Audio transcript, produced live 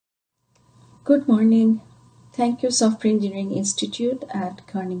Good morning. Thank you, Software Engineering Institute at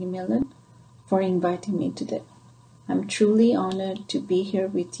Carnegie Mellon, for inviting me today. I'm truly honored to be here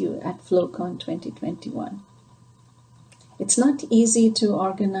with you at FloCon 2021. It's not easy to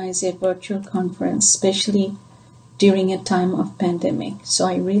organize a virtual conference, especially during a time of pandemic, so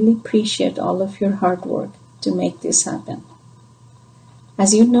I really appreciate all of your hard work to make this happen.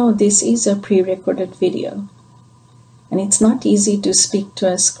 As you know, this is a pre-recorded video, and it's not easy to speak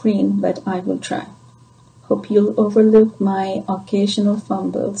to a screen, but I will try. Hope you'll overlook my occasional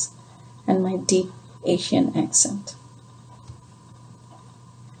fumbles and my deep Asian accent.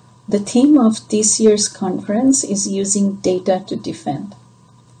 The theme of this year's conference is using data to defend.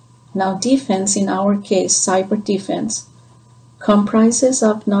 Now, defense, in our case, cyber defense, comprises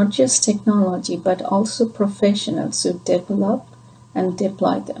of not just technology but also professionals who develop and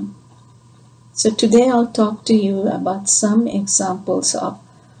deploy them. So today I'll talk to you about some examples of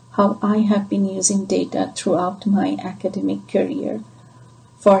how I have been using data throughout my academic career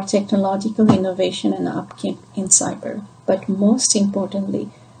for technological innovation and upkeep in cyber, but most importantly,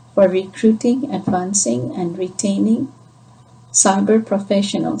 for recruiting, advancing, and retaining cyber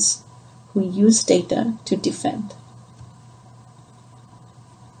professionals who use data to defend.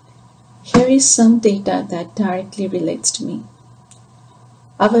 Here is some data that directly relates to me.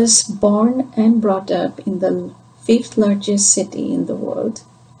 I was born and brought up in the fifth largest city in the world,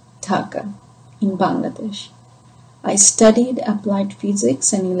 Dhaka, in Bangladesh. I studied applied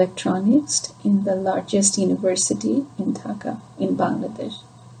physics and electronics in the largest university in Dhaka, in Bangladesh.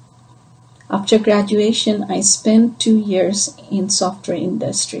 After graduation, I spent 2 years in software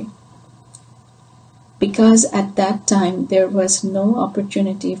industry. Because at that time there was no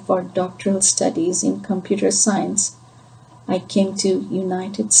opportunity for doctoral studies in computer science, I came to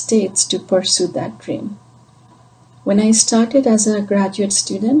United States to pursue that dream. When I started as a graduate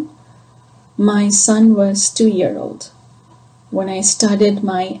student, my son was 2 years old. When I started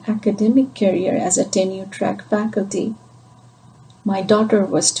my academic career as a tenure-track faculty, my daughter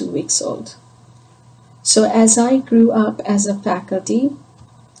was 2 weeks old. So as I grew up as a faculty,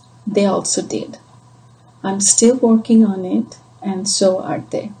 they also did. I'm still working on it, and so are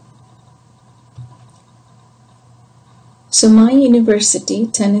they. So my university,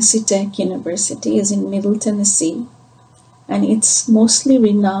 Tennessee Tech University, is in Middle Tennessee, and it's mostly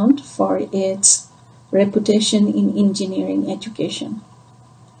renowned for its reputation in engineering education.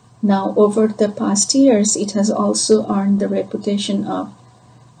 Now, over the past years, it has also earned the reputation of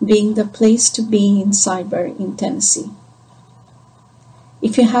being the place to be in cyber in Tennessee.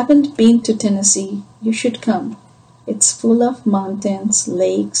 If you haven't been to Tennessee, you should come. It's full of mountains,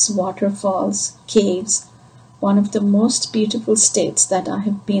 lakes, waterfalls, caves, one of the most beautiful states that I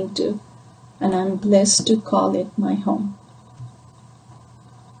have been to, and I'm blessed to call it my home.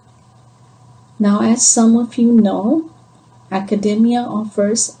 Now, as some of you know, academia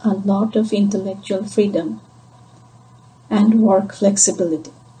offers a lot of intellectual freedom and work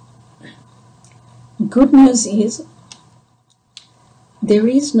flexibility. Good news is there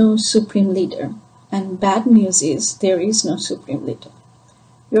is no supreme leader, and bad news is there is no supreme leader.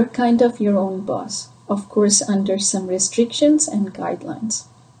 You're kind of your own boss, of course under some restrictions and guidelines.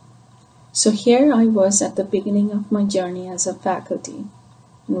 So here I was at the beginning of my journey as a faculty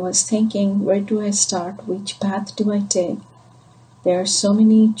and was thinking, where do I start? Which path do I take? There are so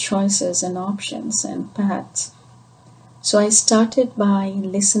many choices and options and paths. So I started by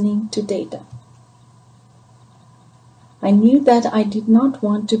listening to data. I knew that I did not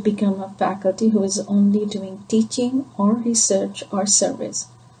want to become a faculty who is only doing teaching or research or service.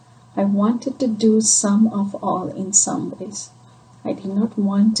 I wanted to do some of all in some ways. I did not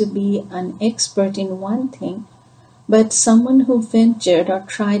want to be an expert in one thing, but someone who ventured or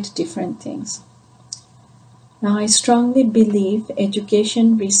tried different things. Now, I strongly believe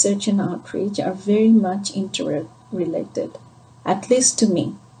education, research, and outreach are very much interrelated, at least to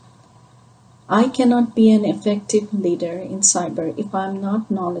me. I cannot be an effective leader in cyber if I'm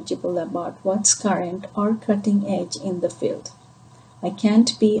not knowledgeable about what's current or cutting edge in the field. I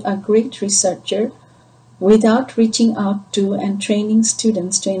can't be a great researcher without reaching out to and training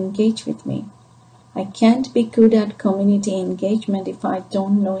students to engage with me. I can't be good at community engagement if I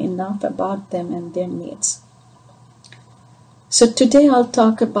don't know enough about them and their needs. So today I'll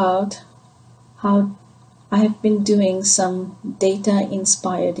talk about how I have been doing some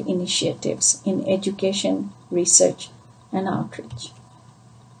data-inspired initiatives in education, research, and outreach.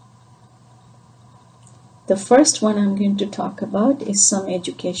 The first one I'm going to talk about is some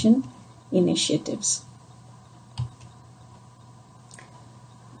education initiatives.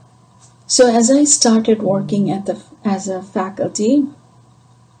 So as I started working as a faculty,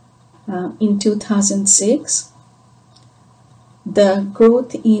 in 2006, the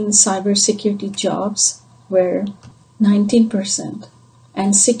growth in cybersecurity jobs were 19%,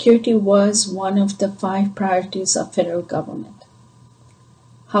 and security was one of the 5 priorities of federal government.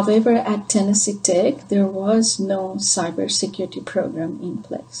 However, at Tennessee Tech, there was no cybersecurity program in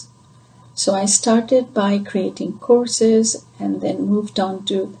place. So I started by creating courses and then moved on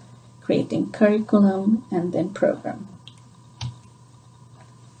to creating curriculum and then program.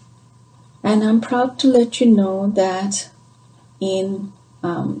 And I'm proud to let you know that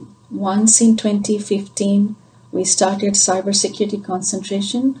once in 2015, we started cybersecurity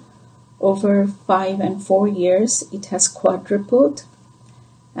concentration. Over 5 and 4 years, it has quadrupled.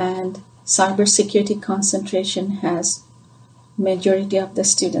 And cybersecurity concentration has majority of the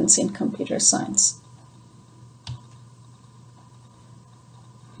students in computer science.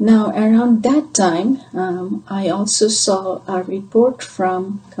 Now, around that time, I also saw a report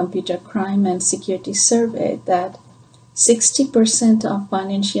from Computer Crime and Security Survey that 60% of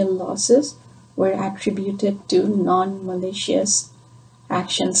financial losses were attributed to non-malicious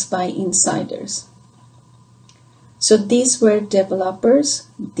actions by insiders. So these were developers,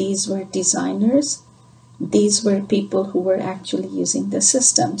 these were designers, these were people who were actually using the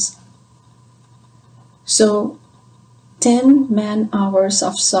systems. So 10 man-hours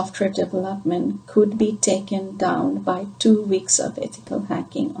of software development could be taken down by 2 weeks of ethical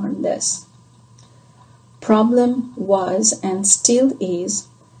hacking or less. Problem was and still is,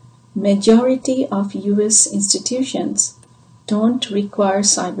 majority of US institutions don't require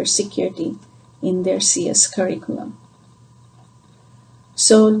cybersecurity in their CS curriculum.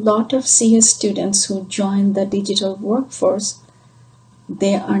 So a lot of CS students who join the digital workforce,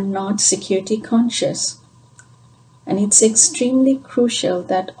 they are not security conscious. And it's extremely crucial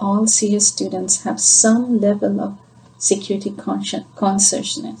that all CS students have some level of security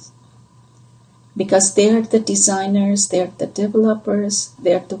consciousness, because they are the designers, they are the developers,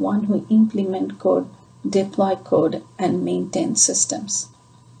 they are the one who implement code, deploy code, and maintain systems.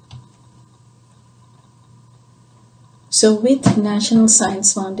 So with National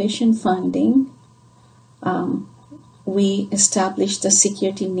Science Foundation funding, we established the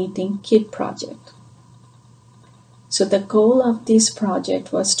Security Knitting Kit project. So the goal of this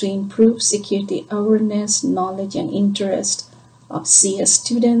project was to improve security awareness, knowledge, and interest of CS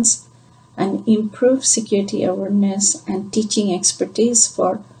students, and improve security awareness and teaching expertise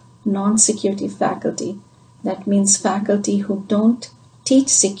for non-security faculty. That means faculty who don't teach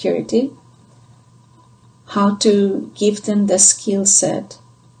security, how to give them the skill set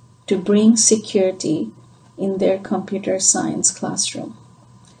to bring security in their computer science classroom.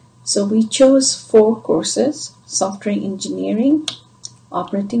 So we chose 4 courses: software engineering,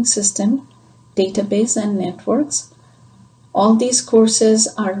 operating system, database and networks. All these courses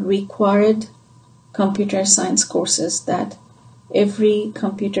are required computer science courses that every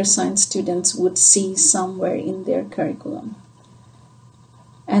computer science students would see somewhere in their curriculum.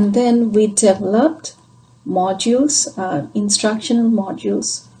 And then we developed modules, instructional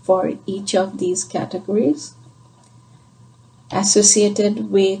modules for each of these categories associated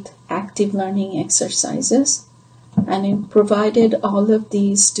with active learning exercises, and it provided all of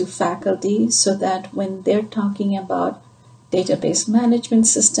these to faculty so that when they're talking about database management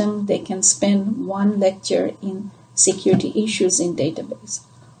system, they can spend 1 lecture in security issues in database,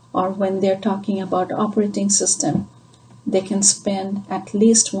 or when they're talking about operating system, they can spend at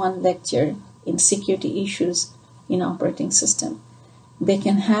least 1 lecture in security issues in operating system. They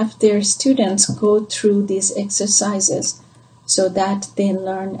can have their students go through these exercises so that they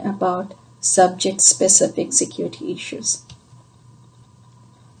learn about subject-specific security issues.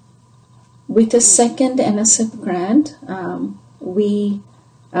 With a second NSF grant,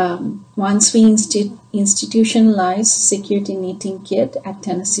 once we institutionalized Security Knitting Kit at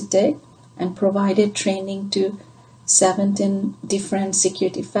Tennessee Tech and provided training to 17 different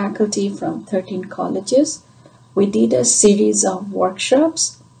security faculty from 13 colleges, we did a series of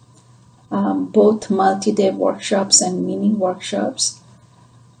workshops, both multi-day workshops and mini workshops,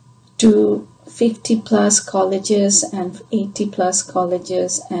 to 50 plus colleges and 80 plus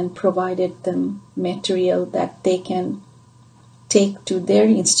colleges, and provided them material that they can take to their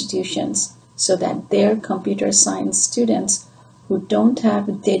institutions so that their computer science students who don't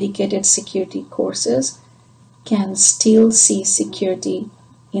have dedicated security courses can still see security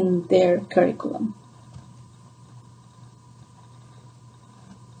in their curriculum.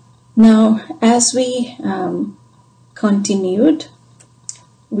 Now, as we continued,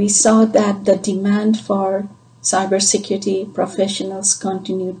 we saw that the demand for cybersecurity professionals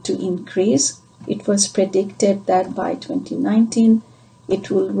continued to increase. It was predicted that by 2019, it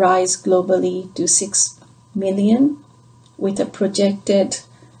will rise globally to 6 million with a projected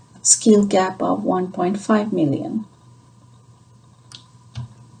skill gap of 1.5 million.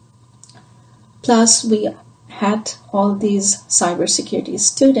 Plus, we had all these cybersecurity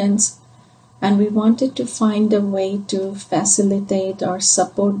students, and we wanted to find a way to facilitate or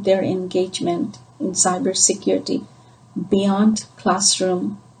support their engagement in cybersecurity beyond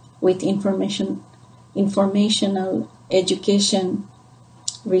classroom with informational education,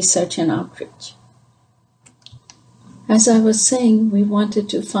 research, and outreach. As I was saying, we wanted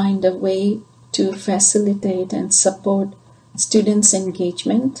to find a way to facilitate and support students'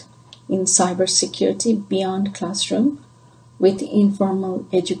 engagement in cybersecurity beyond classroom with informal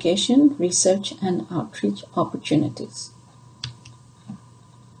education, research, and outreach opportunities.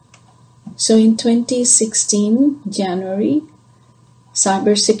 So in 2016, January,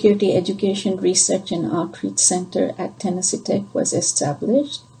 Cybersecurity Education Research and Outreach Center at Tennessee Tech was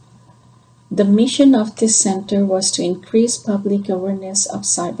established. The mission of this center was to increase public awareness of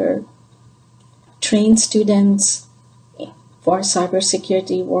cyber, train students for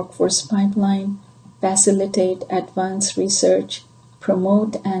cybersecurity workforce pipeline, facilitate advanced research,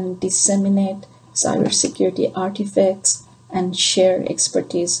 promote and disseminate cybersecurity artifacts, and share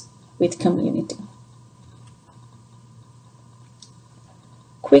expertise with community.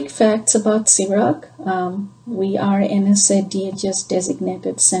 Quick facts about CIROC. We are NSA DHS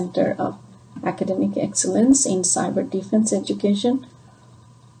designated Center of Academic Excellence in Cyber Defense Education,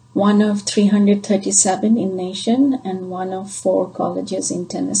 one of 337 in nation and one of 4 colleges in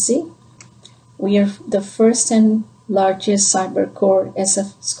Tennessee. We are the first and largest Cyber Core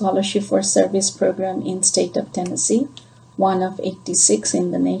SF Scholarship for Service program in state of Tennessee, one of 86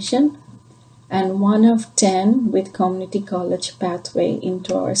 in the nation, and one of 10 with community college pathway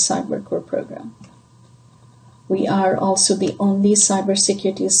into our Cyber Core program. We are also the only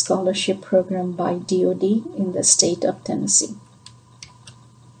cybersecurity scholarship program by DoD in the state of Tennessee.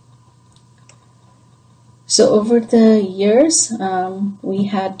 So over the years, we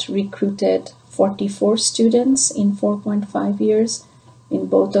had recruited 44 students in 4.5 years. In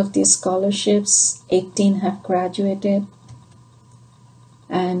both of these scholarships, 18 have graduated,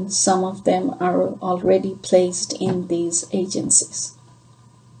 and some of them are already placed in these agencies.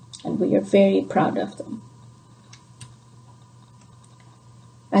 And we are very proud of them.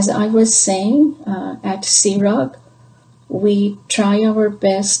 As I was saying, at CIROC, we try our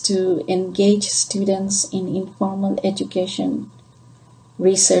best to engage students in informal education,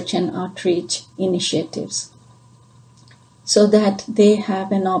 research, and outreach initiatives so that they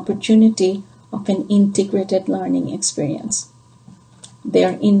have an opportunity of an integrated learning experience. They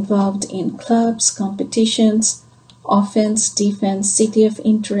are involved in clubs, competitions, offense, defense, city of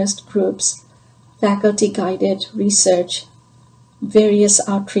interest groups, faculty-guided research, various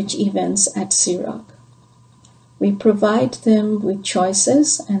outreach events at CIROC. We provide them with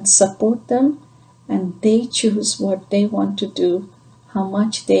choices and support them, and they choose what they want to do, how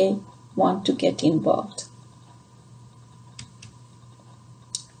much they want to get involved.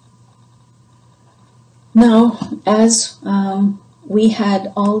 Now, as we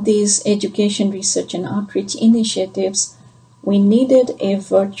had all these education, research, and outreach initiatives, we needed a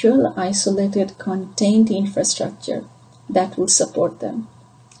virtual, isolated, contained infrastructure that will support them.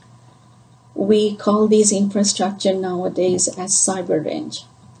 We call these infrastructure nowadays as cyber range.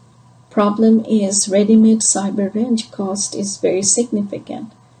 Problem is, ready-made cyber range cost is very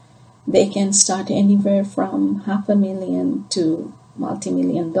significant. They can start anywhere from $500,000 to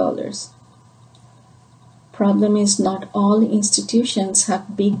multi-million dollars. Problem is, not all institutions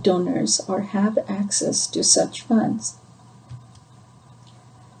have big donors or have access to such funds.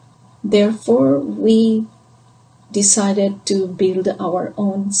 Therefore, we decided to build our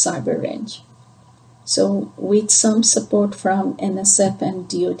own cyber range. So with some support from NSF and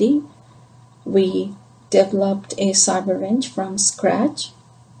DoD, we developed a cyber range from scratch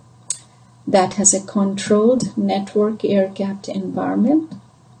that has a controlled network air-gapped environment,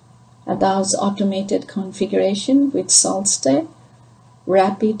 allows automated configuration with SaltStack,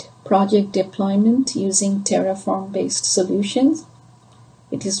 rapid project deployment using Terraform-based solutions.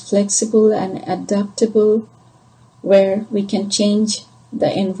 It is flexible and adaptable, where we can change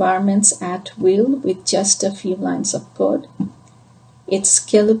the environments at will with just a few lines of code. It's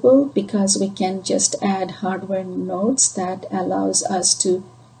scalable because we can just add hardware nodes that allows us to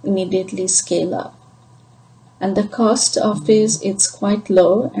immediately scale up. And the cost of it's quite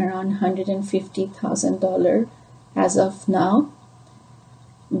low, around $150,000 as of now.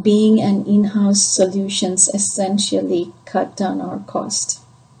 Being an in-house solutions essentially cut down our cost.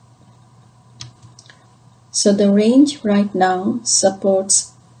 So the range right now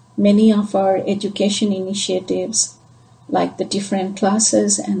supports many of our education initiatives, like the different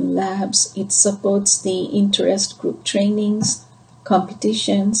classes and labs. It supports the interest group trainings,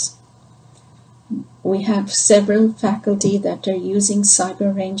 competitions. We have several faculty that are using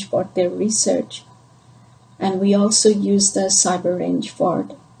Cyber Range for their research, and we also use the Cyber Range for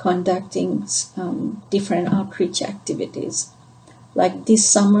conducting different outreach activities. Like this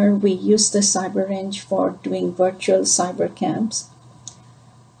summer, we used the Cyber Range for doing virtual cyber camps.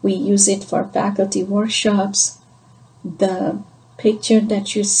 We use it for faculty workshops. The picture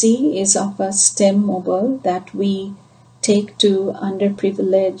that you see is of a STEM mobile that we take to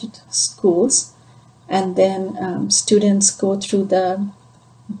underprivileged schools, and then students go through the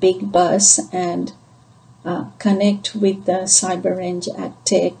big bus and connect with the Cyber Range at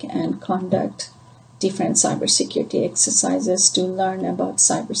Tech and conduct different cybersecurity exercises to learn about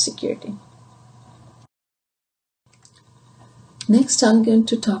cybersecurity. Next, I'm going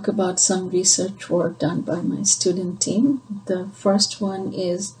to talk about some research work done by my student team. The first one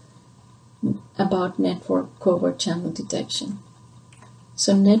is about network covert channel detection.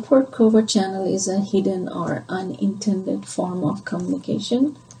 So network covert channel is a hidden or unintended form of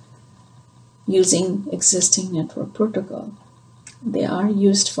communication using existing network protocol. They are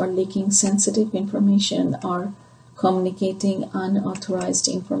used for leaking sensitive information or communicating unauthorized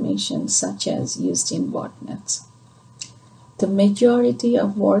information, such as used in botnets. The majority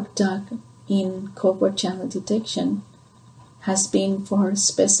of work done in covert channel detection has been for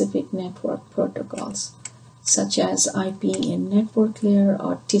specific network protocols, such as IP in network layer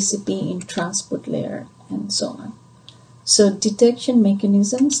or TCP in transport layer, and so on. So detection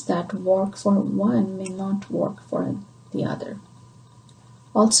mechanisms that work for one may not work for the other.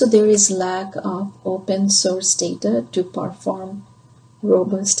 Also, there is lack of open source data to perform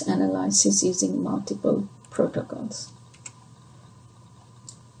robust analysis using multiple protocols.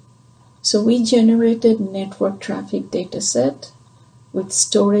 So we generated network traffic dataset with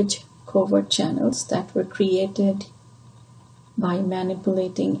storage covert channels that were created by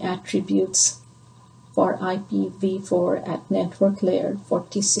manipulating attributes for IPv4 at network layer, for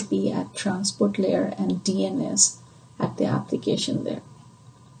TCP at transport layer, and DNS at the application layer.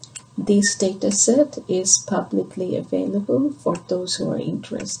 This dataset is publicly available for those who are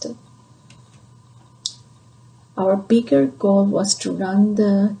interested. Our bigger goal was to run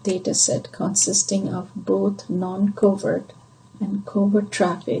the dataset consisting of both non-covert and covert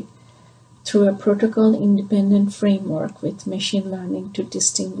traffic through a protocol-independent framework with machine learning to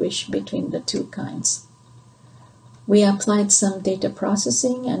distinguish between the two kinds. We applied some data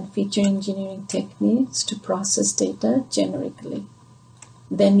processing and feature engineering techniques to process data generically,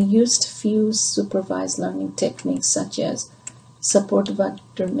 then used few supervised learning techniques such as support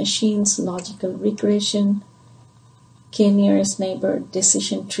vector machines, logical regression, k-nearest neighbor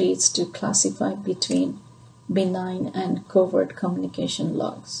decision trees to classify between benign and covert communication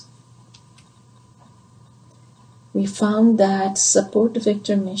logs. We found that support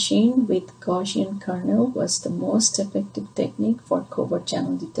vector machine with Gaussian kernel was the most effective technique for covert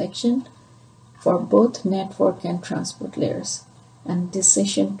channel detection for both network and transport layers, and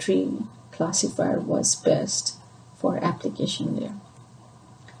decision tree classifier was best for application layer.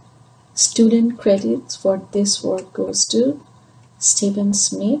 Student credits for this work goes to Stephen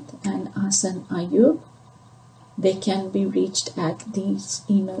Smith and Asan Ayub. They can be reached at this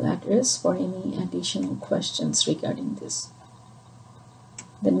email address for any additional questions regarding this.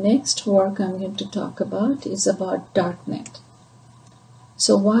 The next work I'm going to talk about is about darknet.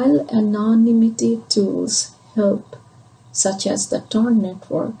 So while anonymity tools help, such as the Tor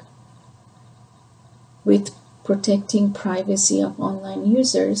network, with protecting privacy of online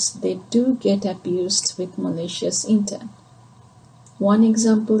users, they do get abused with malicious intent. One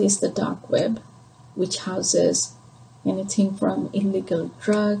example is the dark web, which houses anything from illegal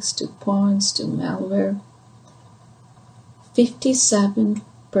drugs to porns to malware.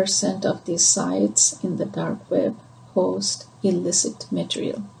 57% of these sites in the dark web host illicit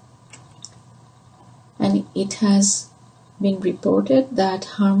material. And it has been reported that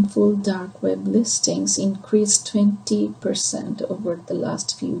harmful dark web listings increased 20% over the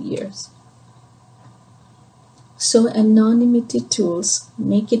last few years. So anonymity tools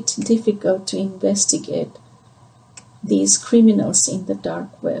make it difficult to investigate these criminals in the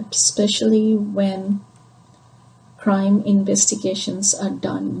dark web, especially when crime investigations are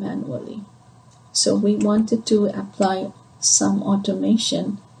done manually. So we wanted to apply some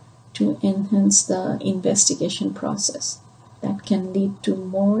automation to enhance the investigation process that can lead to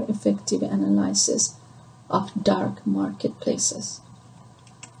more effective analysis of dark marketplaces.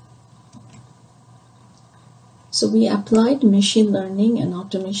 So we applied machine learning and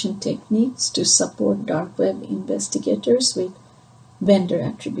automation techniques to support dark web investigators with vendor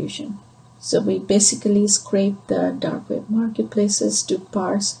attribution. So we basically scraped the dark web marketplaces to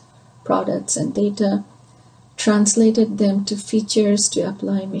parse products and data, translated them to features to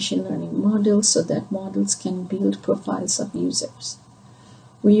apply machine learning models so that models can build profiles of users.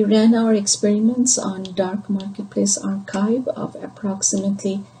 We ran our experiments on dark marketplace archive of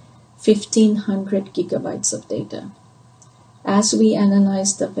approximately 1,500 gigabytes of data. As we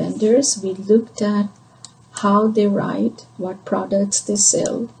analyzed the vendors, we looked at how they write, what products they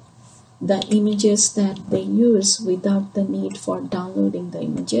sell, the images that they use without the need for downloading the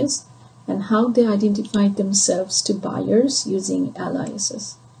images, and how they identified themselves to buyers using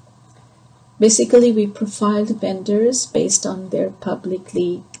aliases. Basically, we profiled vendors based on their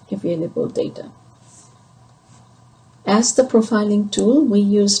publicly available data. As the profiling tool, we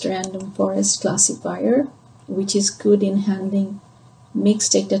used random forest classifier, which is good in handling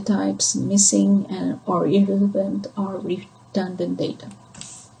mixed data types, missing or irrelevant or redundant data.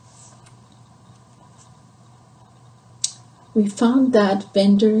 We found that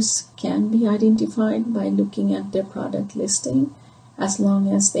vendors can be identified by looking at their product listing as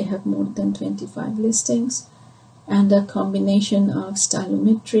long as they have more than 25 listings, and a combination of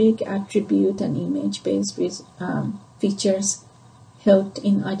stylometric, attribute, and image-based features helped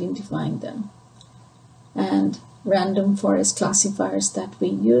in identifying them. And random forest classifiers that we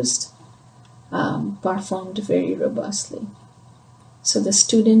used performed very robustly. So the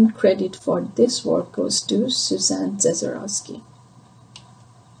student credit for this work goes to Suzanne Zezorowski.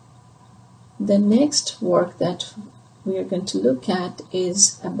 The next work that we are going to look at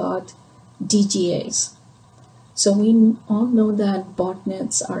is about DGAs. So we all know that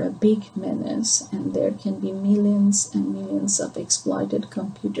botnets are a big menace, and there can be millions and millions of exploited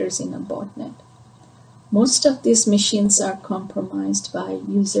computers in a botnet. Most of these machines are compromised by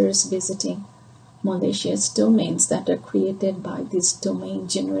users visiting malicious domains that are created by these domain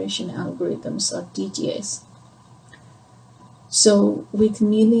generation algorithms, or DGAs. So with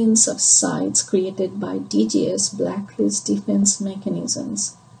millions of sites created by DGAs, blacklist defense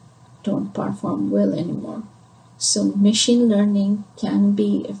mechanisms don't perform well anymore. So machine learning can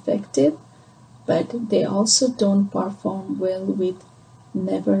be effective, but they also don't perform well with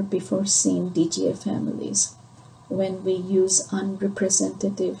never before seen DGA families when we use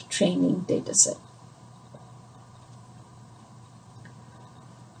unrepresentative training dataset.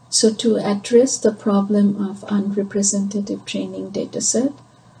 So to address the problem of unrepresentative training dataset,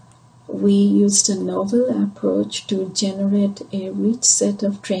 we used a novel approach to generate a rich set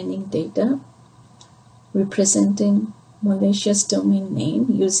of training data representing malicious domain name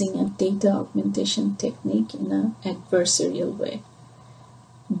using a data augmentation technique in an adversarial way.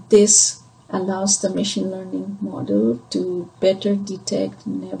 This allows the machine learning model to better detect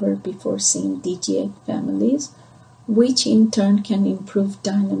never before seen DGA families, which in turn can improve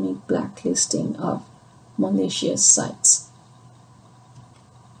dynamic blacklisting of malicious sites.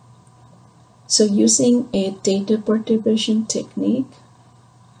 So using a data perturbation technique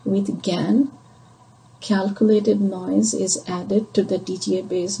with GAN, calculated noise is added to the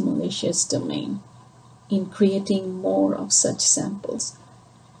DGA-based malicious domain in creating more of such samples.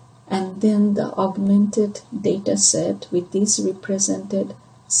 And then the augmented data set with these represented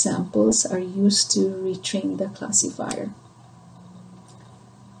samples are used to retrain the classifier.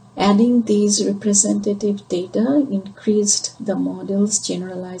 Adding these representative data increased the model's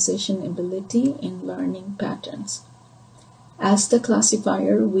generalization ability in learning patterns. As the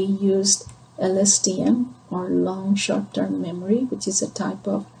classifier, we used LSTM, or long short-term memory, which is a type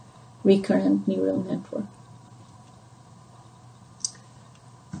of recurrent neural network.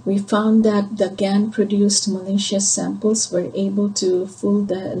 We found that the GAN-produced malicious samples were able to fool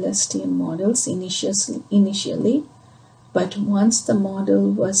the LSTM models initially, but once the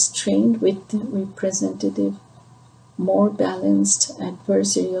model was trained with representative, more balanced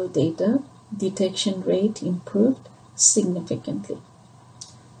adversarial data, detection rate improved significantly.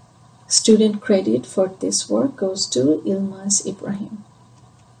 Student credit for this work goes to Ilmaz Ibrahim.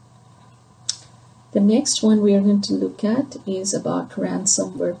 The next one we are going to look at is about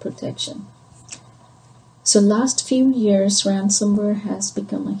ransomware protection. So last few years, ransomware has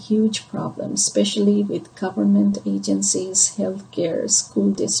become a huge problem, especially with government agencies, healthcare,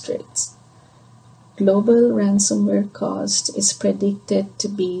 school districts. Global ransomware cost is predicted to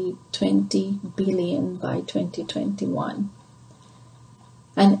be $20 billion by 2021.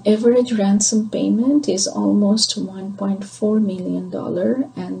 An average ransom payment is almost $1.4 million,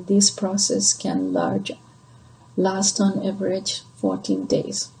 and this process can last on average 14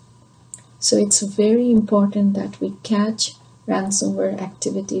 days. So it's very important that we catch ransomware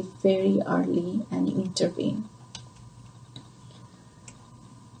activity very early and intervene.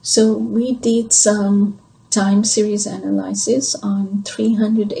 So we did some time series analysis on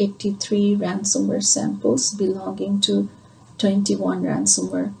 383 ransomware samples belonging to 21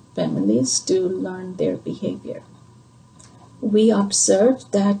 ransomware families to learn their behavior. We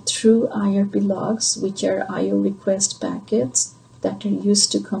observed that through IRP logs, which are IO request packets that are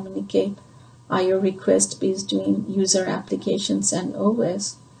used to communicate IO requests between user applications and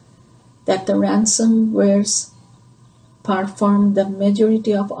OS, that the ransomwares perform the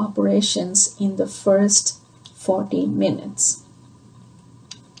majority of operations in the first 40 minutes.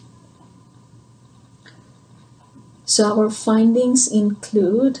 So our findings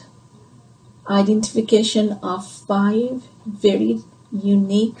include identification of 5 very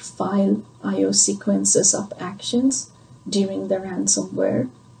unique file IO sequences of actions during the ransomware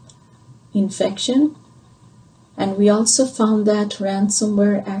infection. And we also found that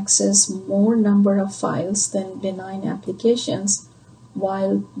ransomware access more number of files than benign applications,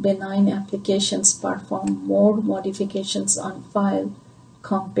 while benign applications perform more modifications on file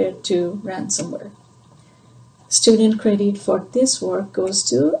compared to ransomware. Student credit for this work goes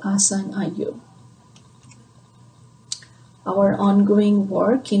to Asan Ayub. Our ongoing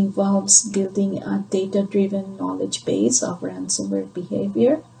work involves building a data-driven knowledge base of ransomware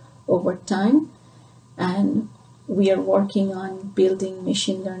behavior over time, and we are working on building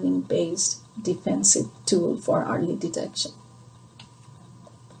machine learning-based defensive tool for early detection.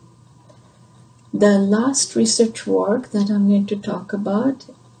 The last research work that I'm going to talk about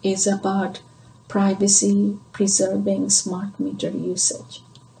is about privacy-preserving smart meter usage.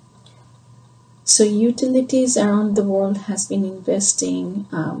 So utilities around the world has been investing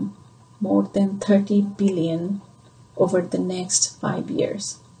more than 30 billion over the next 5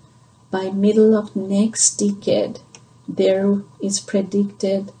 years. By middle of next decade, there is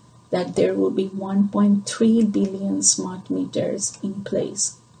predicted that there will be 1.3 billion smart meters in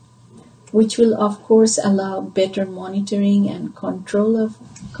place, which will of course allow better monitoring and control of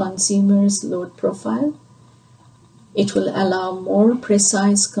consumers' load profile. It will allow more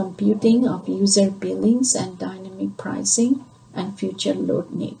precise computing of user billings and dynamic pricing and future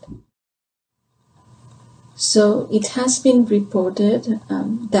load need. So it has been reported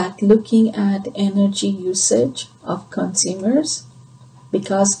that looking at energy usage of consumers,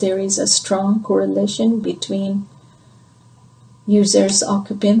 because there is a strong correlation between users'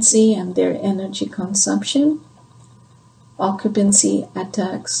 occupancy and their energy consumption, occupancy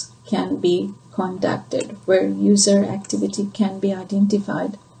attacks can be conducted where user activity can be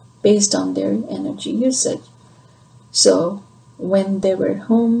identified based on their energy usage. So when they were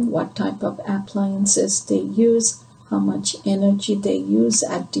home, what type of appliances they use, how much energy they use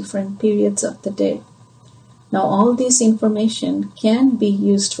at different periods of the day. Now all this information can be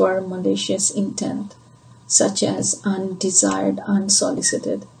used for malicious intent, such as undesired,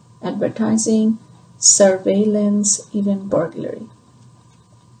 unsolicited advertising, surveillance, even burglary.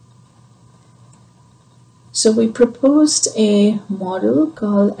 So we proposed a model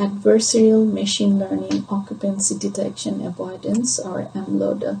called Adversarial Machine Learning Occupancy Detection Avoidance, or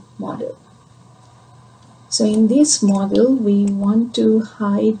AMLODA model. So in this model, we want to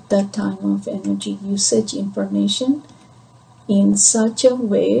hide the time of energy usage information in such a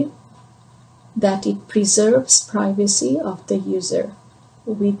way that it preserves privacy of the user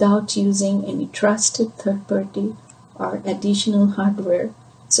without using any trusted third party or additional hardware,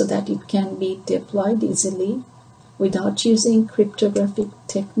 so that it can be deployed easily without using cryptographic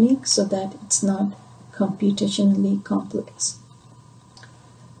techniques, so that it's not computationally complex.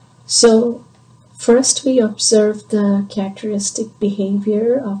 So first we observe the characteristic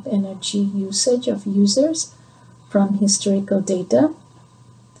behavior of energy usage of users from historical data,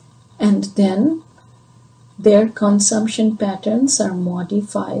 and then their consumption patterns are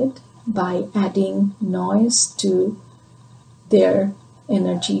modified by adding noise to their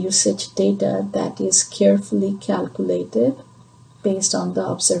energy usage data that is carefully calculated based on the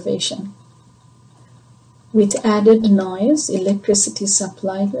observation. With added noise, electricity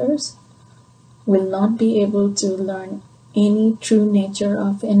suppliers will not be able to learn any true nature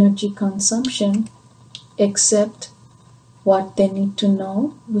of energy consumption except what they need to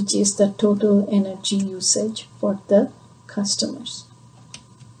know, which is the total energy usage for the customers.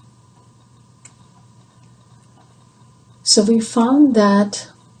 So we found that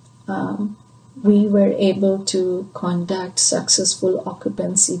we were able to conduct successful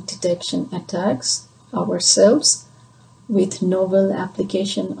occupancy detection attacks ourselves with novel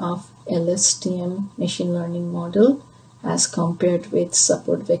application of LSTM machine learning model as compared with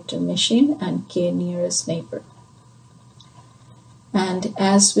support vector machine and k nearest neighbor. And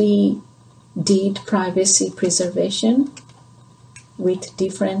as we did privacy preservation with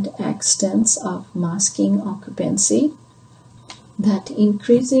different extents of masking occupancy, that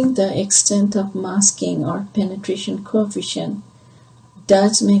increasing the extent of masking or penetration coefficient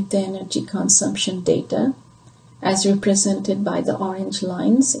does make the energy consumption data, as represented by the orange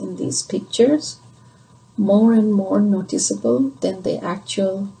lines in these pictures, more and more noticeable than the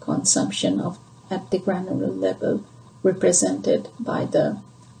actual consumption of at the granular level, represented by the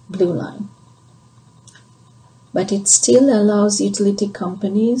blue line. But it still allows utility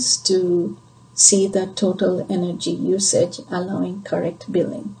companies to see the total energy usage, allowing correct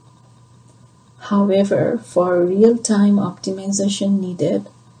billing. However, for real-time optimization needed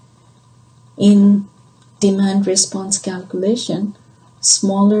in demand response calculation,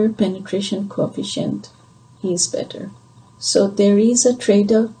 smaller penetration coefficient is better. So there is a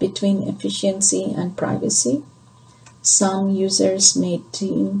trade-off between efficiency and privacy. Some users may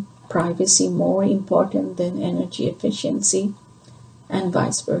deem privacy more important than energy efficiency, and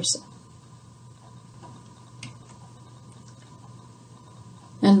vice versa.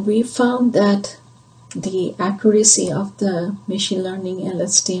 And we found that the accuracy of the machine learning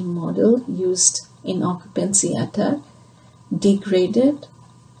LSTM model used in occupancy attack degraded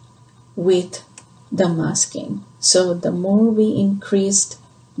with the masking. So the more we increased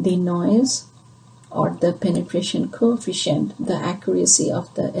the noise or the penetration coefficient, the accuracy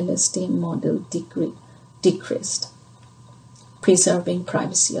of the LSTM model decreased, preserving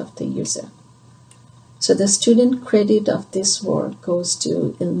privacy of the user. So the student credit of this work goes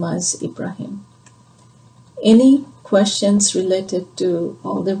to Ilmaz Ibrahim. Any questions related to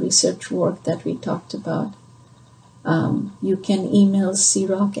all the research work that we talked about, you can email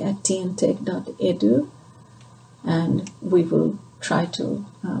siroc@tntech.edu and we will try to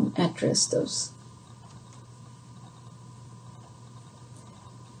address those.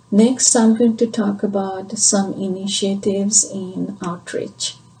 Next, I'm going to talk about some initiatives in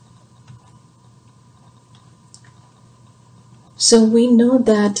outreach. So we know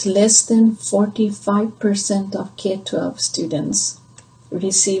that less than 45% of K-12 students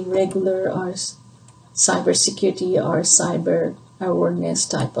receive regular or cybersecurity or cyber awareness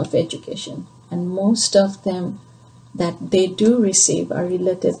type of education. And most of them that they do receive are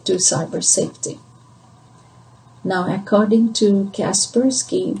related to cyber safety. Now, according to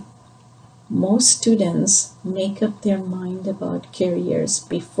Kaspersky, most students make up their mind about careers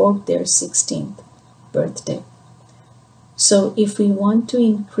before their 16th birthday. So if we want to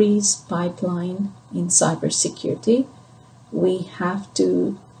increase pipeline in cybersecurity, we have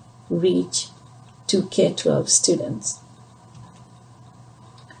to reach to K-12 students.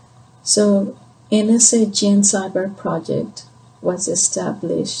 So NSA Gen Cyber Project was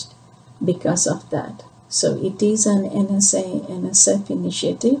established because of that. So it is an NSA-NSF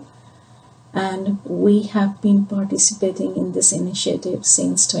initiative, and we have been participating in this initiative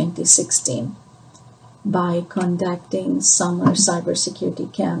since 2016 by conducting summer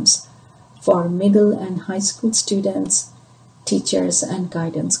cybersecurity camps for middle and high school students, teachers, and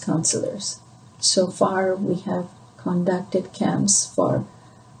guidance counselors. So far, we have conducted camps for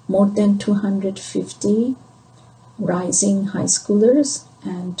more than 250 rising high schoolers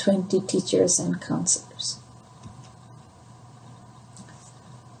and 20 teachers and counselors.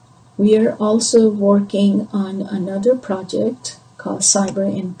 We are also working on another project called Cyber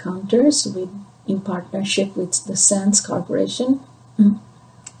Encounters in partnership with the SANS Corporation,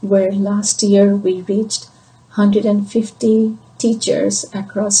 where last year we reached 150 teachers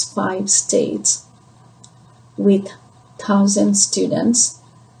across 5 states with 1,000 students,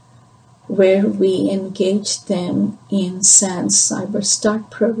 where we engaged them in SANS Cyber Start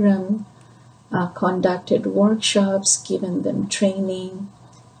program, conducted workshops, given them training,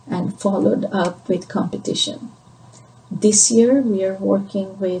 and followed up with competition. This year we are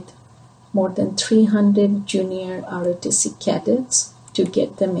working with more than 300 junior ROTC cadets to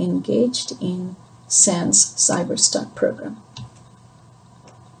get them engaged in SANS Cyber Start program.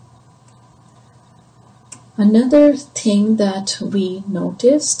 Another thing that we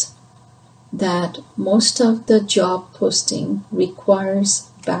noticed, that most of the job posting requires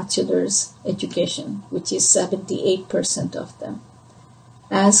bachelor's education, which is 78% of them,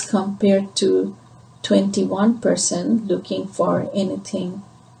 as compared to 21% looking for anything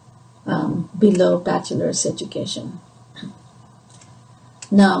below bachelor's education.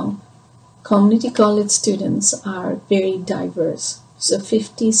 Now, community college students are very diverse. So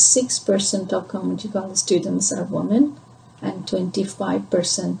 56% of community college students are women, and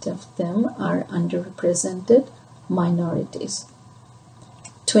 25% of them are underrepresented, minorities.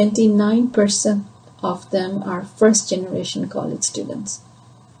 29% of them are first-generation college students.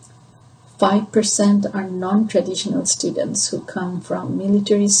 5% are non-traditional students who come from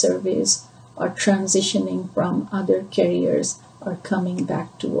military service or transitioning from other careers or coming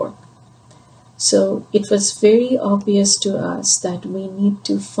back to work. So it was very obvious to us that we need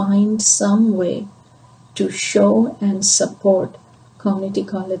to find some way to show and support community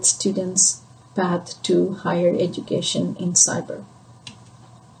college students' path to higher education in cyber.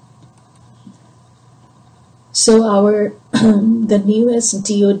 So the newest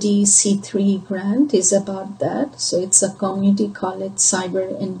DoD C3 grant is about that. So it's a community college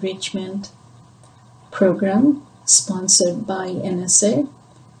cyber enrichment program sponsored by NSA.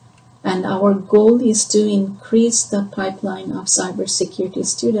 And our goal is to increase the pipeline of cybersecurity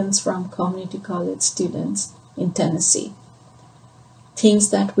students from community college students in Tennessee. Things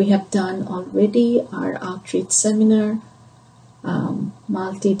that we have done already are outreach seminar,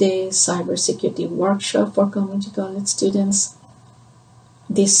 multi-day cybersecurity workshop for community college students.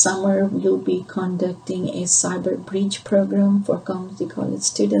 This summer, we'll be conducting a cyber bridge program for community college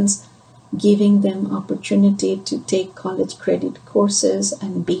students, giving them opportunity to take college credit courses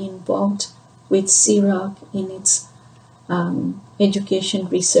and be involved with CROC in its education,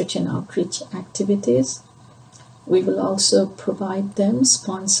 research, and outreach activities. We will also provide them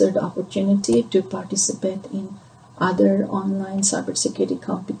sponsored opportunity to participate in other online cybersecurity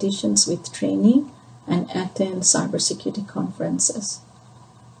competitions with training and attend cybersecurity conferences.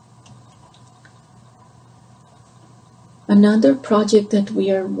 Another project that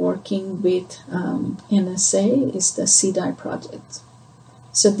we are working with NSA is the CDI project.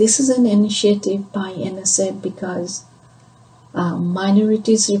 So this is an initiative by NSA because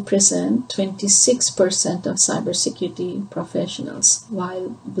minorities represent 26% of cybersecurity professionals,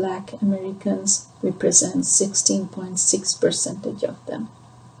 while Black Americans represent 16.6% of them.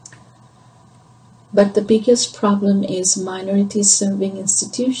 But the biggest problem is minorities serving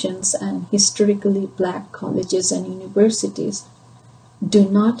institutions and historically Black colleges and universities do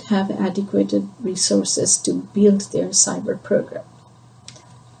not have adequate resources to build their cyber program.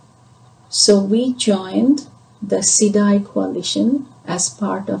 So we joined the CDI coalition as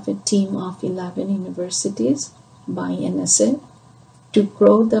part of a team of 11 universities by NSA to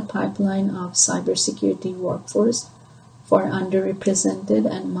grow the pipeline of cybersecurity workforce for underrepresented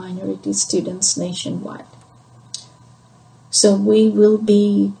and minority students nationwide. So we will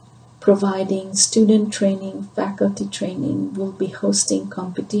be providing student training, faculty training, we'll be hosting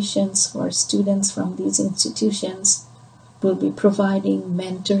competitions for students from these institutions, we'll be providing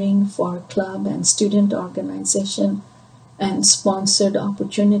mentoring for club and student organization and sponsored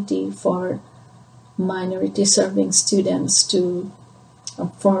opportunity for minority serving students to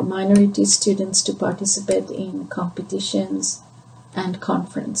participate in competitions and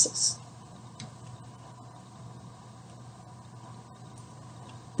conferences.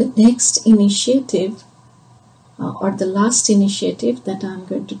 The next initiative, or the last initiative that I'm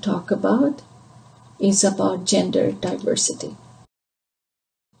going to talk about, is about gender diversity.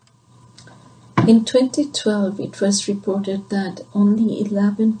 In 2012, it was reported that only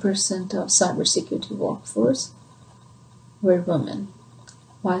 11% of cybersecurity workforce were women,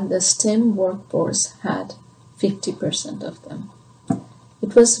 while the STEM workforce had 50% of them.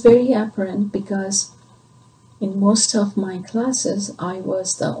 It was very apparent because in most of my classes, I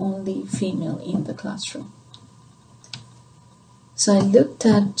was the only female in the classroom. So I looked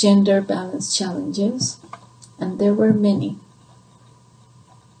at gender balance challenges, and there were many.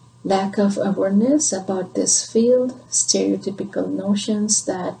 Lack of awareness about this field, stereotypical notions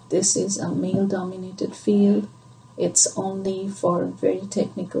that this is a male-dominated field, it's only for very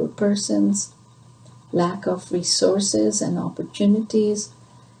technical persons, lack of resources and opportunities,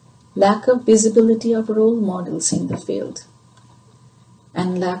 lack of visibility of role models in the field,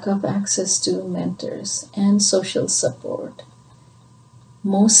 and lack of access to mentors and social support,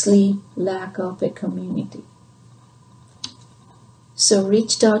 mostly lack of a community. So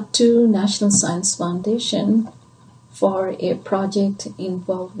reached out to National Science Foundation for a project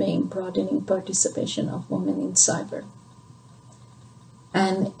involving broadening participation of women in cyber.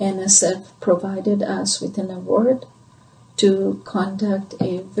 And NSF provided us with an award to conduct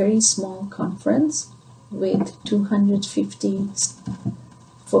a very small conference with 250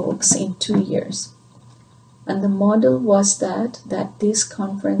 folks in 2 years. And the model was that this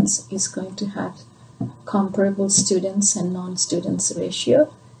conference is going to have comparable students and non-students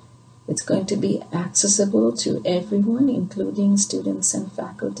ratio. It's going to be accessible to everyone, including students and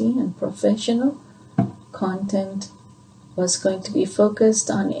faculty, and professional content was going to be focused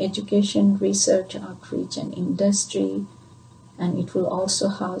on education, research, outreach, and industry, and it will also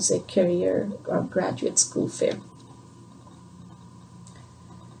house a career or graduate school fair.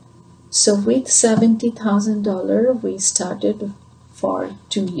 So with $70,000, we started for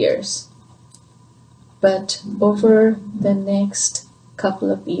 2 years. But over the next couple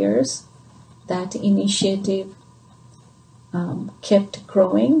of years, that initiative kept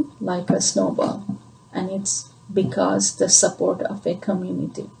growing like a snowball, and it's because the support of a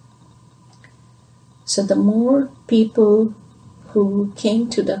community. So the more people who came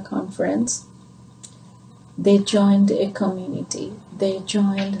to the conference, they joined a community. They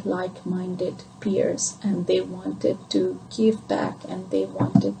joined like-minded peers, and they wanted to give back, and they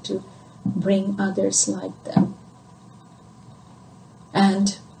wanted to bring others like them.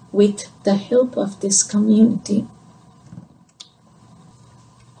 And with the help of this community,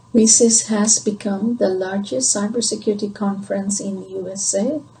 WSIS has become the largest cybersecurity conference in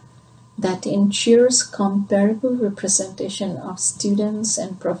USA that ensures comparable representation of students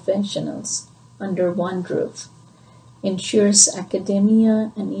and professionals under one roof, ensures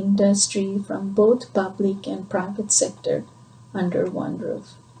academia and industry from both public and private sector under one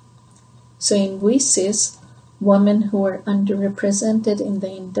roof. So in WSIS, women who are underrepresented in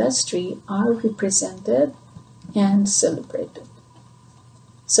the industry are represented and celebrated.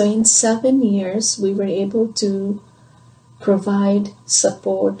 So in 7 years, we were able to provide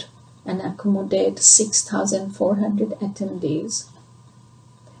support and accommodate 6,400 attendees,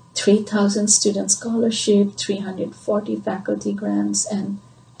 3,000 student scholarship, 340 faculty grants, and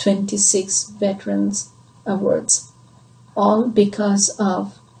 26 veterans awards, all because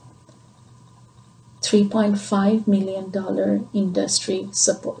of $3.5 million industry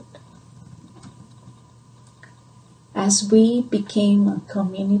support. As we became a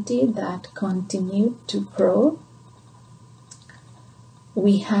community that continued to grow,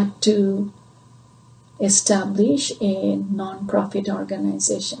 we had to establish a non-profit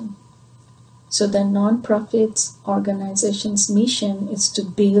organization. So the non-profit organization's mission is to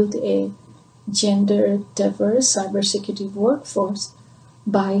build a gender-diverse cybersecurity workforce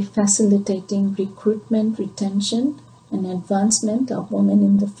by facilitating recruitment, retention, and advancement of women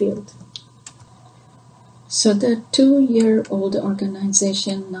in the field. So the 2-year-old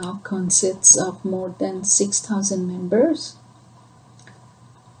organization now consists of more than 6,000 members,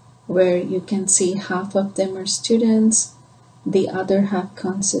 where you can see half of them are students, the other half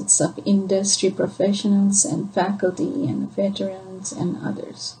consists of industry professionals and faculty and veterans and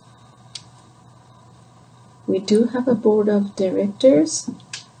others. We do have a board of directors.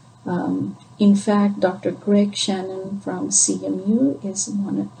 In fact, Dr. Greg Shannon from CMU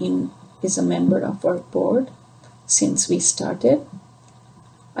is a member of our board since we started.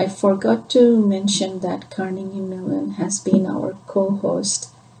 I forgot to mention that Carnegie Mellon has been our co-host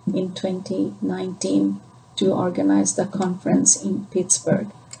in 2019 to organize the conference in Pittsburgh.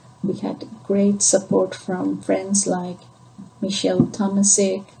 We had great support from friends like Michelle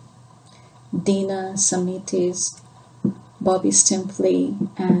Tomasic, Dina Samitis, Bobby Stempley,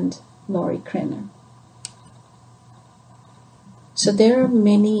 and Lori Krenner. So there are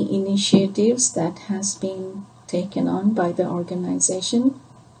many initiatives that has been taken on by the organization.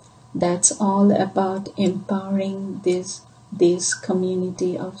 That's all about empowering this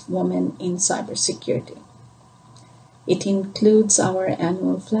community of women in cybersecurity. It includes our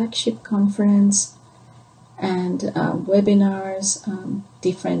annual flagship conference and webinars,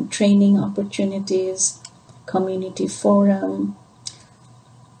 different training opportunities, community forum.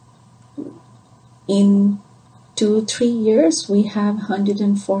 In 2-3 years, we have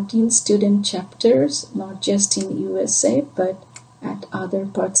 114 student chapters, not just in USA, but at other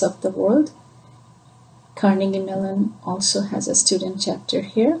parts of the world. Carnegie Mellon also has a student chapter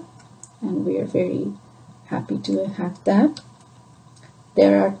here, and we are very happy to have that.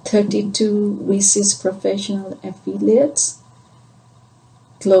 There are 32 WSIS professional affiliates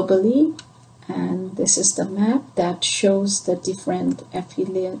globally, and this is the map that shows the different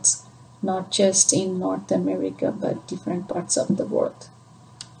affiliates, not just in North America, but different parts of the world.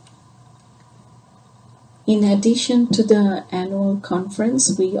 In addition to the annual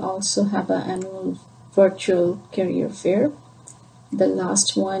conference, we also have an annual virtual career fair. The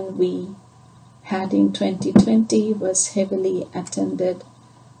last one we had in 2020 was heavily attended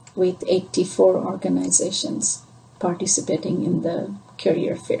with 84 organizations participating in the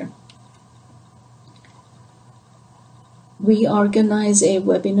career fair. We organize a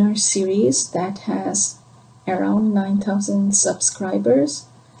webinar series that has around 9,000 subscribers.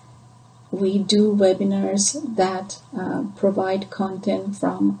 We do webinars that provide content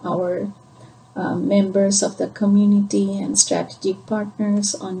from our members of the community and strategic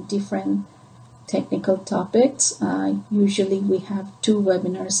partners on different technical topics. Usually we have 2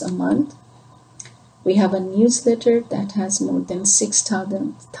 webinars a month. We have a newsletter that has more than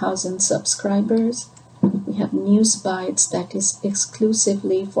 6,000 subscribers. We have News Bites that is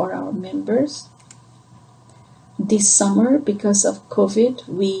exclusively for our members. This summer, because of COVID,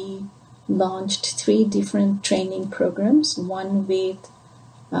 we launched 3 different training programs. One with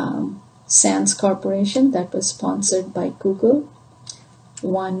SANS Corporation that was sponsored by Google.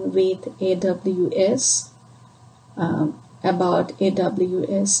 One with AWS about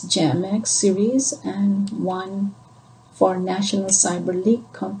AWS JAMX series, and one for National Cyber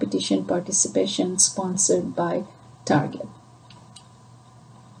League competition participation sponsored by Target.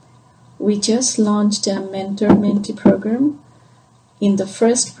 We just launched a mentor-mentee program. In the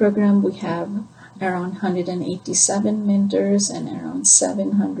first program, we have around 187 mentors and around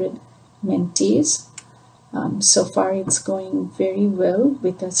 700 mentees. So far, it's going very well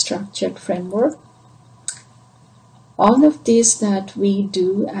with a structured framework. All of this that we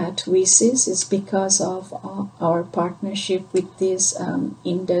do at WSIS is because of our partnership with this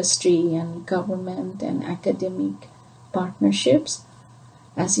industry and government and academic partnerships.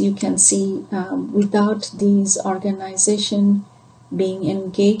 As you can see, without these organizations being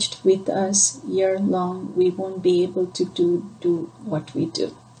engaged with us year long, we won't be able to do what we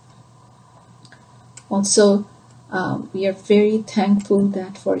do. Also, we are very thankful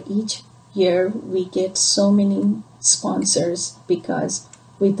that for each year we get so many sponsors, because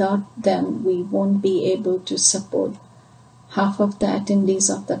without them we won't be able to support half of the attendees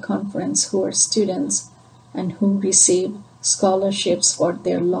of the conference who are students and who receive scholarships for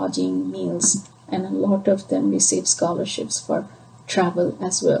their lodging, meals, and a lot of them receive scholarships for travel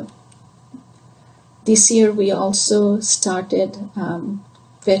as well. This year we also started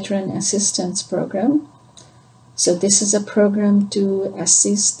Veteran Assistance Program. So this is a program to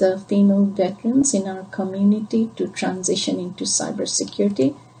assist the female veterans in our community to transition into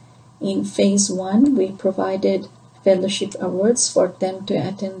cybersecurity. In phase 1, we provided fellowship awards for them to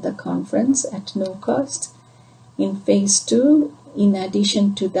attend the conference at no cost. In phase 2, in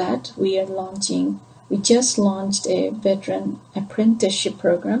addition to that, we just launched a veteran apprenticeship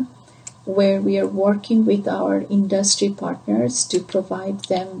program where we are working with our industry partners to provide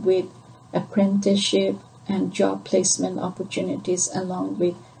them with apprenticeship and job placement opportunities along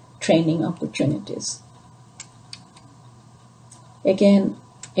with training opportunities. Again,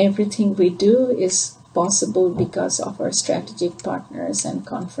 everything we do is possible because of our strategic partners and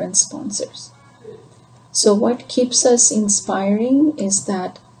conference sponsors. So what keeps us inspiring is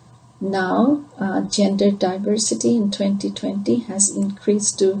that now gender diversity in 2020 has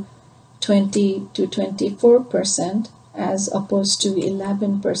increased to 20 to 24% as opposed to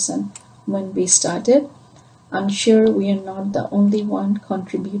 11% when we started. I'm sure we are not the only one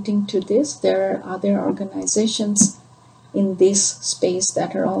contributing to this. There are other organizations in this space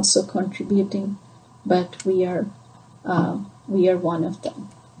that are also contributing, but we are one of them.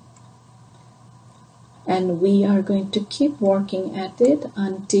 And we are going to keep working at it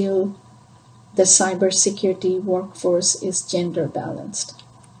until the cybersecurity workforce is gender balanced.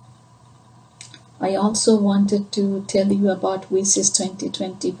 I also wanted to tell you about WSIS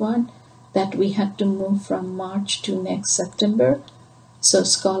 2021, that we had to move from March to next September. So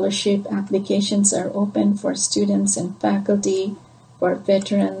scholarship applications are open for students and faculty, for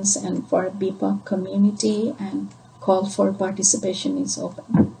veterans, and for BIPOC community, and call for participation is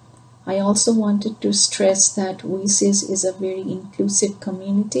open. I also wanted to stress that WSIS is a very inclusive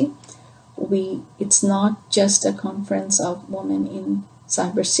community. It's not just a conference of women in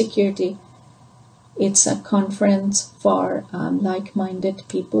cybersecurity. It's a conference for like-minded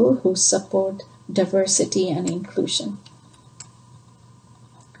people who support diversity and inclusion.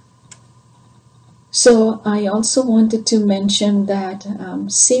 So I also wanted to mention that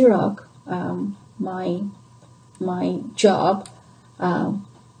CROC, my job,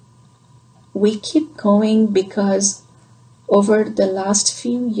 we keep going because over the last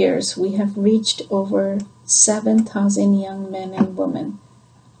few years we have reached over 7,000 young men and women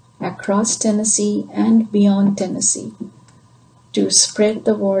across Tennessee and beyond Tennessee to spread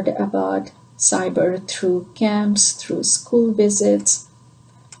the word about cyber through camps, through school visits,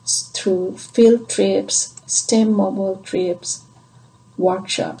 through field trips, STEM mobile trips,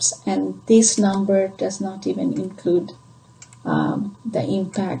 workshops. And this number does not even include the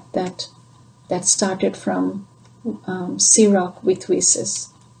impact that started from CROC with WSIS.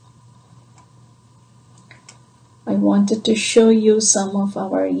 I wanted to show you some of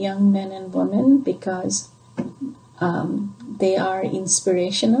our young men and women because they are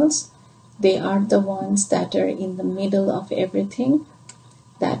inspirational. They are the ones that are in the middle of everything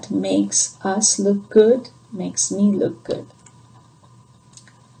that makes us look good, makes me look good.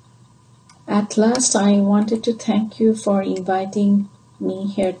 At last, I wanted to thank you for inviting me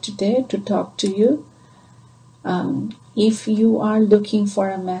here today to talk to you. If you are looking for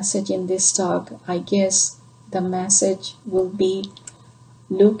a message in this talk, I guess the message will be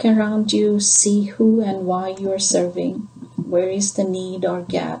look around you, see who and why you are serving, where is the need or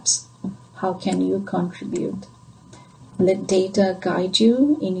gaps, how can you contribute. Let data guide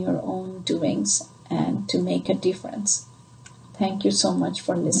you in your own doings and to make a difference. Thank you so much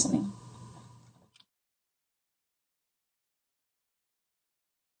for listening.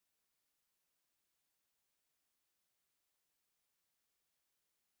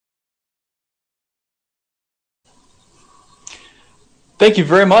 Thank you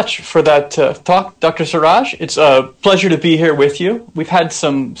very much for that talk, Dr. Siraj. It's a pleasure to be here with you. We've had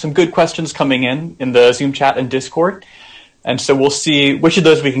some good questions coming in the Zoom chat and Discord, and so we'll see which of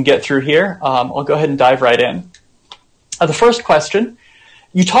those we can get through here. I'll go ahead and dive right in. The first question,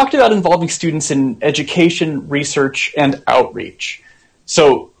 you talked about involving students in education, research, and outreach.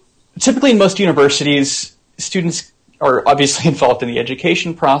 So typically in most universities, students are obviously involved in the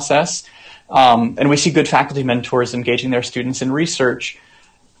education process, and we see good faculty mentors engaging their students in research.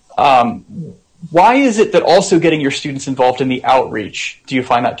 Why is it that also getting your students involved in the outreach, do you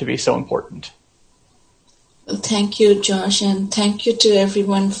find that to be so important? Well, thank you, Josh, and thank you to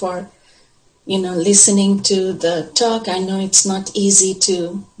everyone for listening to the talk. I know it's not easy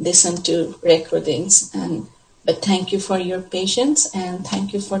to listen to recordings, but thank you for your patience and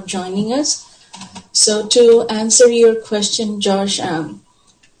thank you for joining us. So to answer your question, Josh,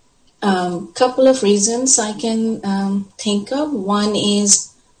 couple of reasons I can think of. One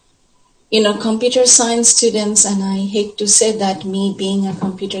is, computer science students, and I hate to say that, me being a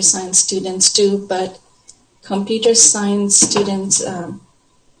computer science student too, but computer science students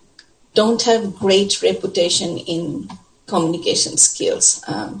don't have great reputation in communication skills.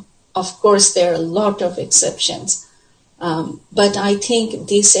 Of course, there are a lot of exceptions, but I think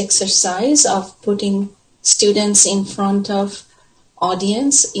this exercise of putting students in front of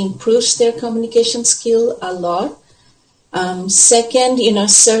audience improves their communication skill a lot. Second,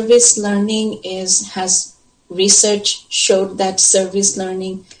 service learning has research showed that service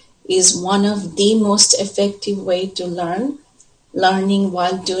learning is one of the most effective way to learning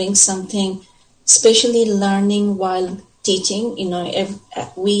while doing something, especially learning while teaching.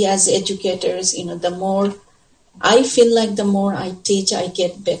 We as educators, the more I feel like the more I teach, I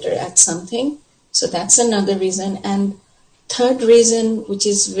get better at something. So that's another reason. And third reason, which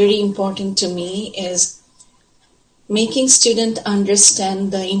is very important to me, is making students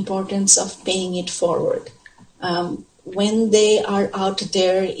understand the importance of paying it forward. When they are out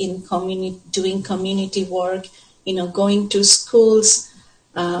there in doing community work, going to schools,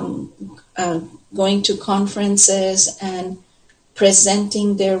 going to conferences and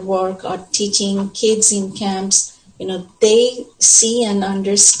presenting their work or teaching kids in camps, they see and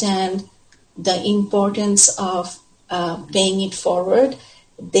understand the importance of paying it forward.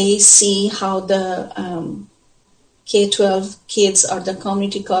 They see how the K-12 kids or the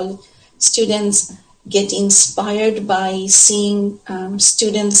community college students get inspired by seeing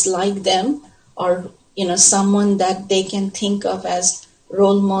students like them, or someone that they can think of as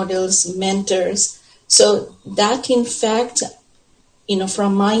role models, mentors. So that, in fact,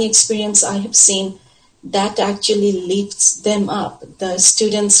 from my experience, I have seen that actually lifts them up. The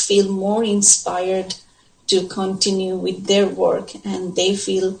students feel more inspired to continue with their work and they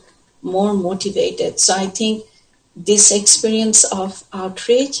feel more motivated. So I think this experience of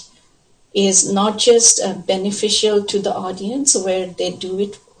outreach is not just beneficial to the audience where they do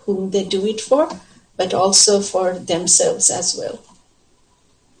it, whom they do it for, but also for themselves as well.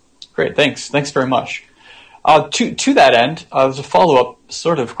 Great, thanks. Thanks very much. To that end, there's a follow-up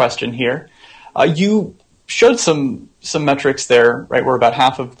sort of question here. You showed some metrics there, right, where about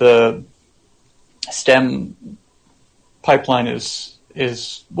half of the STEM pipeline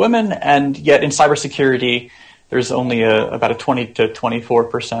is women, and yet in cybersecurity, there's only about a 20 to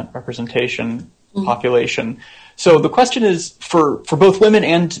 24% representation population. So the question is, for both women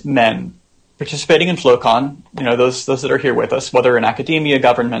and men participating in FloCon, those that are here with us, whether in academia,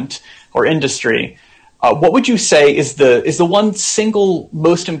 government, or industry, what would you say is the one single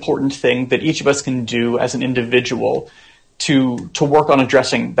most important thing that each of us can do as an individual to work on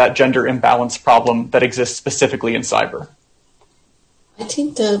addressing that gender imbalance problem that exists specifically in cyber? I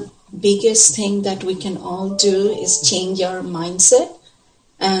think the biggest thing that we can all do is change our mindset.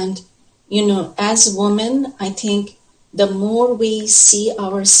 And, as women, I think the more we see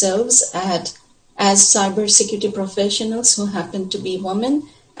ourselves as cybersecurity professionals who happen to be women,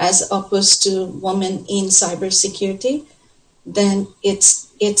 as opposed to women in cybersecurity, then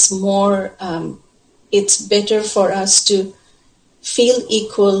it's more it's better for us to feel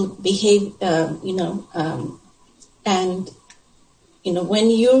equal, behave, and when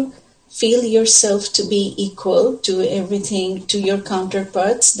you feel yourself to be equal to everything, to your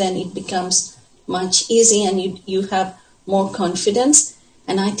counterparts, then it becomes much easier and you have more confidence.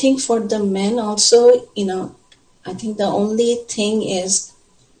 And I think for the men also, I think the only thing is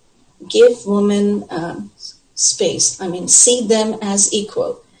give women space. I mean, see them as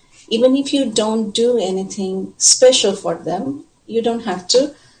equal. Even if you don't do anything special for them, you don't have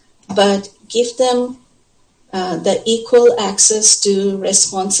to, but give them the equal access to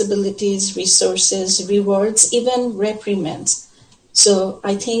responsibilities, resources, rewards, even reprimands. So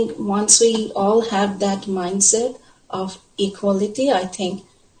I think once we all have that mindset of equality, I think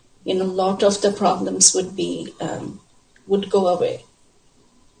a lot of the problems would go away.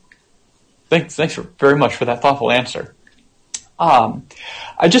 Thanks very much for that thoughtful answer.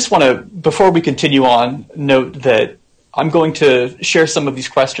 I just want to, before we continue on, note that I'm going to share some of these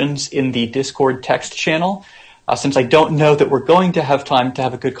questions in the Discord text channel. Since I don't know that we're going to have time to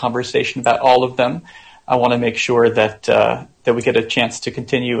have a good conversation about all of them, I want to make sure that we get a chance to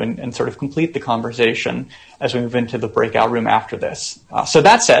continue and sort of complete the conversation as we move into the breakout room after this. So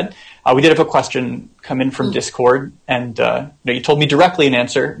that said, we did have a question come in from Discord, and you told me directly an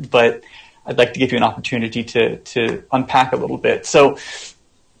answer, but I'd like to give you an opportunity to unpack a little bit. So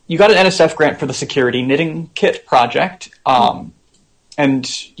you got an NSF grant for the Security Knitting Kit project,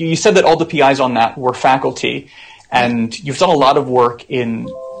 and you said that all the PIs on that were faculty, and you've done a lot of work in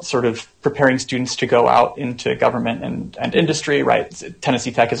sort of preparing students to go out into government and industry, right?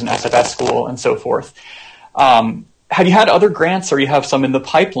 Tennessee Tech is an SFS school and so forth. Have you had other grants, or you have some in the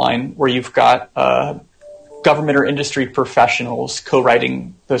pipeline where you've got government or industry professionals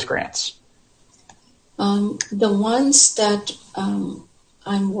co-writing those grants? The ones that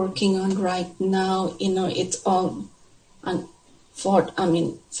I'm working on right now, it's all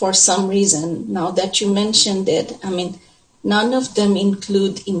for some reason, now that you mentioned it, none of them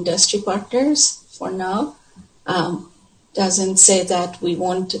include industry partners for now. Doesn't say that we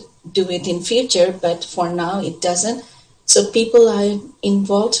won't do it in future, but for now it doesn't. So people I'm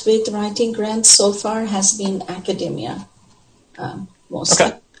involved with writing grants so far has been academia, mostly.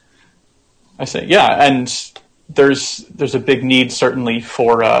 Okay. I see. Yeah, and there's a big need certainly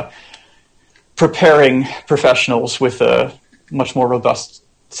for preparing professionals with a much more robust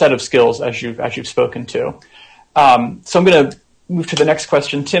set of skills, as you've spoken to. So I'm going to move to the next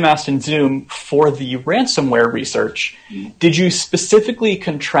question. Tim asked in Zoom, for the ransomware research, did you specifically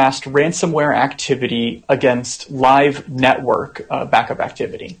contrast ransomware activity against live network backup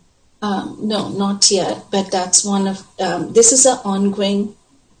activity? No, not yet, but that's one of, this is an ongoing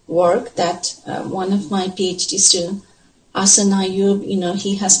work that one of my PhD students, Asan Ayub,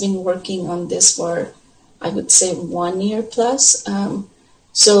 he has been working on this for, I would say, 1 year plus.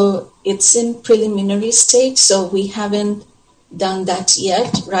 So it's in preliminary stage, so we haven't done that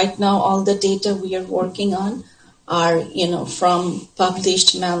yet. Right now, all the data we are working on are, from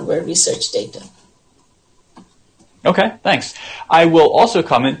published malware research data. Okay, thanks. I will also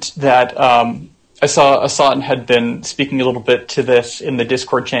comment that I saw Asan had been speaking a little bit to this in the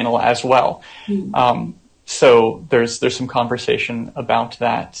Discord channel as well. So there's some conversation about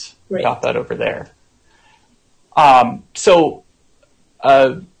that, over there. So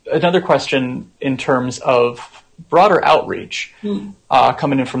another question in terms of broader outreach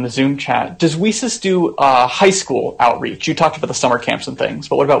coming in from the Zoom chat. Does WESIS do high school outreach? You talked about the summer camps and things,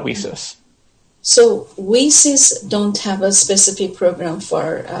 but what about WESIS? So WESIS don't have a specific program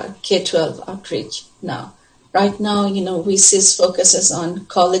for K-12 outreach now. Right now, WESIS focuses on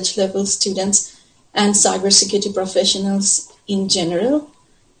college level students and cybersecurity professionals in general.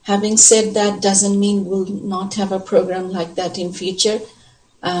 Having said that, doesn't mean we'll not have a program like that in future.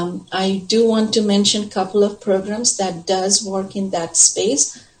 I do want to mention a couple of programs that does work in that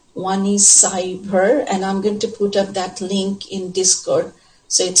space. One is Cyber, and I'm going to put up that link in Discord.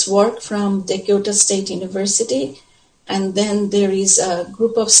 So it's work from Dakota State University. And then there is a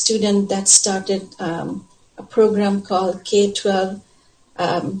group of students that started a program called K-12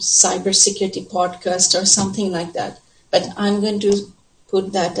 Cybersecurity Podcast or something like that. But I'm going to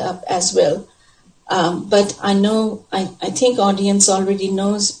put that up as well. But I think audience already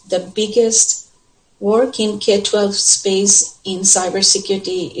knows the biggest work in K-12 space in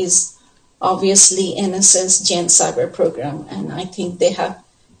cybersecurity is obviously NSS Gen Cyber program. And I think they have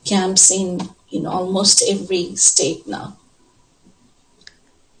camps in in almost every state now.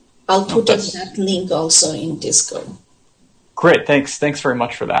 I'll put that link also in Discord. Great, thanks very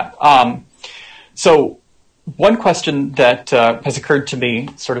much for that. So one question that has occurred to me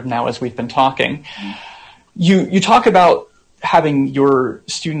sort of now as we've been talking, you talk about having your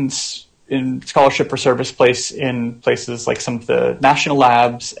students in scholarship or service place in places like some of the national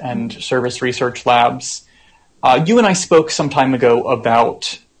labs and service research labs. You and I spoke some time ago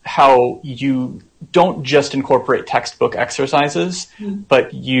about how you don't just incorporate textbook exercises,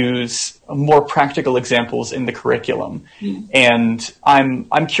 but use more practical examples in the curriculum. And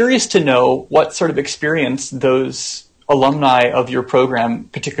I'm curious to know what sort of experience those alumni of your program,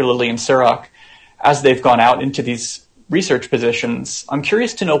 particularly in Sirach, as they've gone out into these research positions, I'm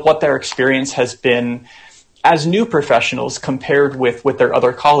curious to know what their experience has been as new professionals compared with their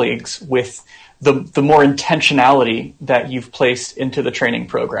other colleagues, with the more intentionality that you've placed into the training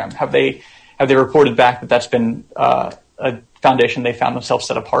program. Have they reported back that that's been a foundation they found themselves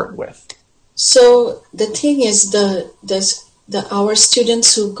set apart with? So the thing is, our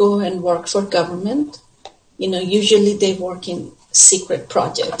students who go and work for government, usually they work in secret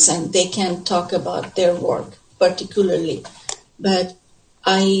projects and they can't talk about their work particularly. But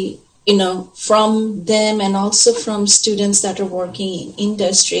from them and also from students that are working in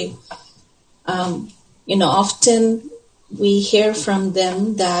industry, often we hear from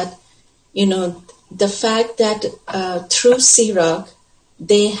them that, the fact that through CIROC,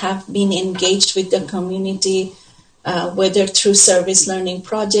 they have been engaged with the community, whether through service learning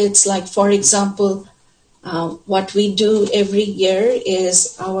projects, like, for example, what we do every year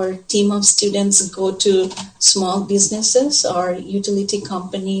is our team of students go to small businesses or utility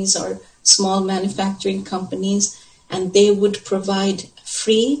companies or small manufacturing companies, and they would provide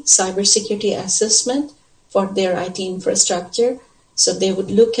free cybersecurity assessment for their IT infrastructure. So they would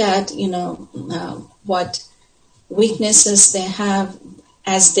look at, what weaknesses they have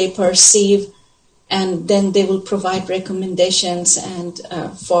as they perceive, and then they will provide recommendations and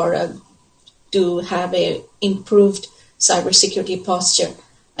to have a improved cybersecurity posture.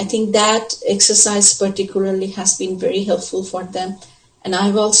 I think that exercise particularly has been very helpful for them. And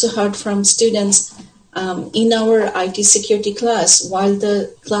I've also heard from students in our IT security class, while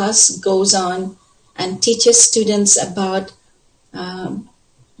the class goes on and teaches students about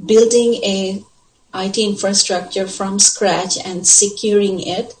building a IT infrastructure from scratch and securing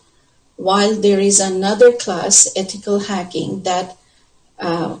it, while there is another class, ethical hacking, that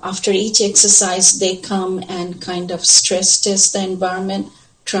after each exercise they come and kind of stress test the environment,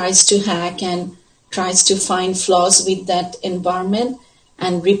 tries to hack and tries to find flaws with that environment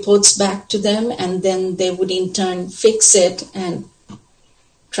and reports back to them, and then they would in turn fix it and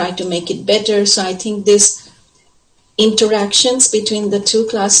try to make it better. So I think this interactions between the two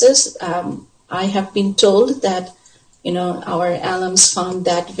classes, I have been told that, our alums found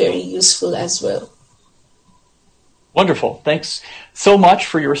that very useful as well. Wonderful. Thanks so much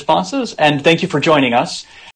for your responses, and thank you for joining us.